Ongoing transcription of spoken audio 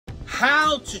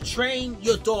how to train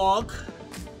your dog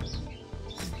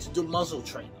to do muzzle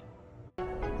training.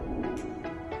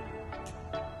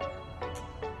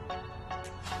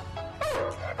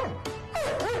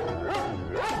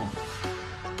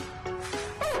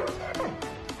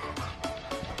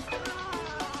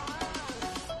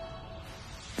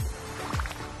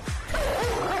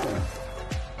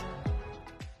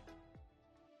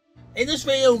 In this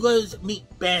video, we're going to meet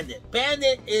Bandit.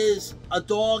 Bandit is a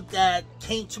dog that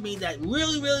came to me that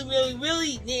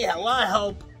really needed a lot of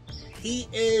help. He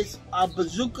is a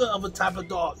bazooka of a type of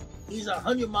dog. He's a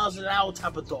 100 miles an hour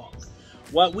type of dog.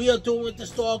 What we are doing with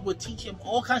this dog, we're teaching him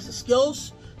all kinds of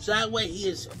skills, so that way he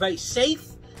is very safe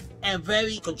and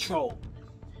very controlled.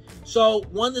 So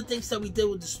one of the things that we did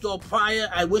with this dog prior,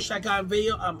 I wish I got a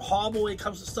video. I'm horrible when it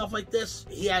comes to stuff like this.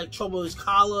 He had trouble with his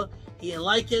collar. He didn't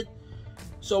like it.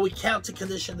 So we counter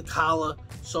conditioned the collar,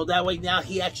 so that way now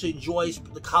he actually enjoys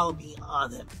the collar being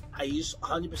on him. I use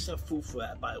 100% food for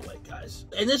that, by the way, guys.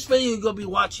 In this video, you're going to be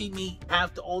watching me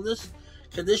have the owners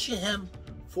condition him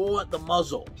for the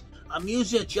muzzle. I'm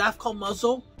using a jafco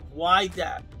muzzle. Why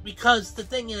that? Because the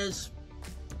thing is,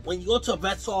 when you go to a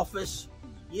vet's office,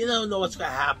 you never know what's going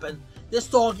to happen. This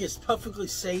dog is perfectly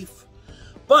safe,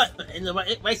 but in the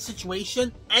right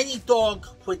situation, any dog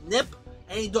would nip.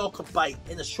 Any dog could bite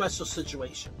in a stressful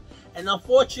situation. And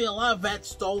unfortunately, a lot of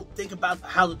vets don't think about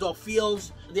how the dog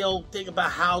feels. They'll think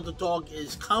about how the dog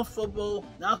is comfortable,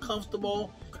 not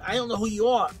comfortable. I don't know who you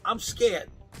are. I'm scared.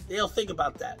 They don't think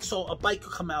about that. So a bite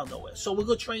could come out of nowhere. So we're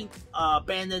going to train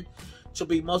Bandit to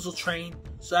be muzzle trained.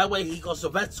 So that way he goes to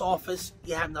the vet's office,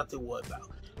 you have nothing to worry about.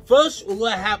 First, we're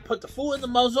going to put the food in the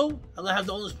muzzle. I'm going to have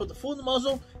the owners put the food in the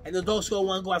muzzle. And the dog's going to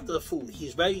want to go after the food.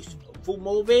 He's very food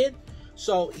motivated.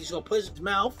 So he's going to put his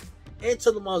mouth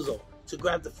into the muzzle to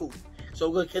grab the food. So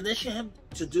we're going to condition him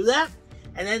to do that.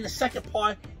 And then the second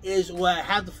part is we'll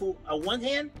have the food on one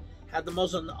hand, have the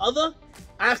muzzle on the other.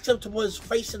 Ask him to put his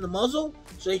face in the muzzle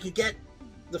so he can get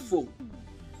the food.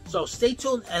 So stay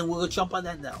tuned and we're going to jump on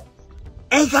that now.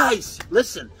 Hey guys,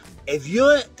 listen. If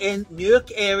you're in New York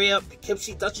area,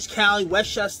 Poughkeepsie, Dutchess County,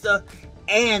 Westchester,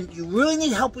 and you really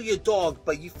need help with your dog,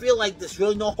 but you feel like there's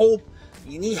really no hope,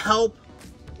 you need help,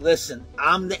 listen,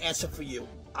 I'm the answer for you.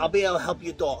 I'll be able to help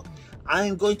your dog. I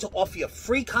am going to offer you a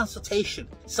free consultation,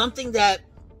 something that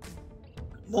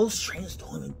most trainers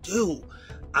don't even do.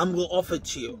 I'm going to offer it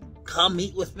to you. Come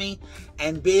meet with me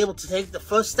and be able to take the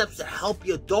first steps to help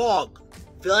your dog.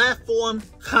 Fill out that form,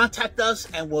 contact us,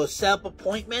 and we'll set up an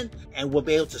appointment, and we'll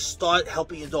be able to start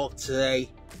helping your dog today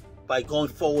by going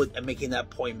forward and making that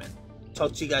appointment.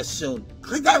 Talk to you guys soon.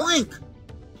 Click that link.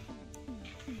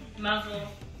 Muzzle.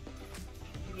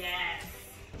 Yes.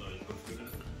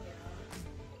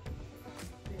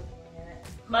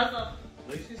 Muzzle. At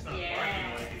least he's not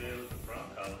barking like he did with the brown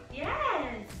collar.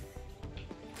 Yes.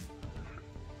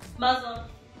 Muzzle.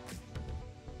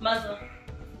 Muzzle.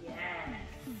 Yes.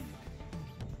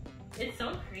 It's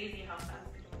so crazy how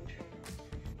fast people can train.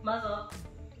 Muzzle.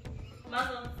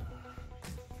 Muzzle.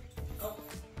 Oh.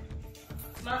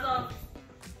 Muzzle.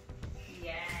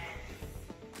 Yes.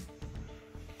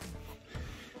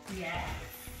 Yes.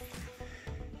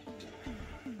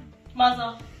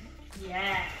 Muzzle.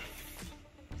 Yes.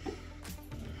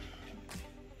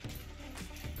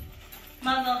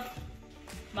 Muzzle.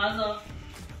 Muzzle.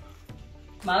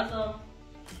 Muzzle.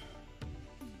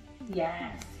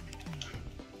 Yes.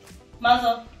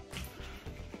 Muzzle.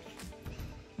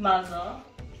 Muzzle.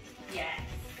 Yes.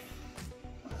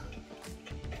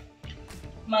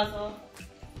 Muzzle.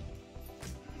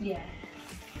 Yes.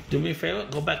 Do me a favor,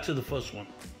 go back to the first one.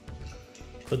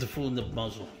 Put the food in the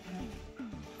muzzle.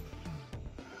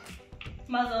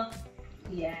 Muzzle.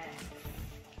 Yes.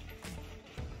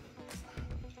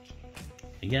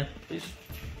 Again, please.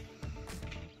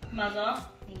 Muzzle.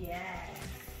 Yes.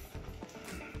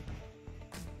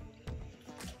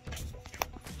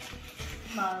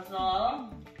 Muzzle.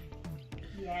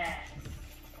 Yes.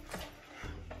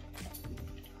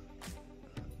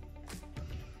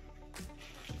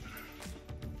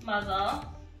 Muzzle.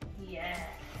 Yes.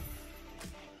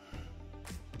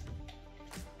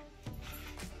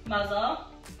 Muzzle.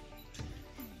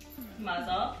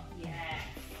 Muzzle. Yes.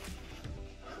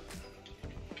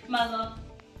 Muzzle.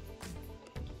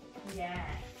 Yes.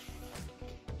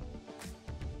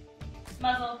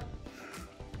 Muzzle.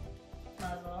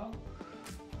 Muzzle.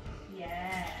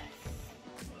 Yes.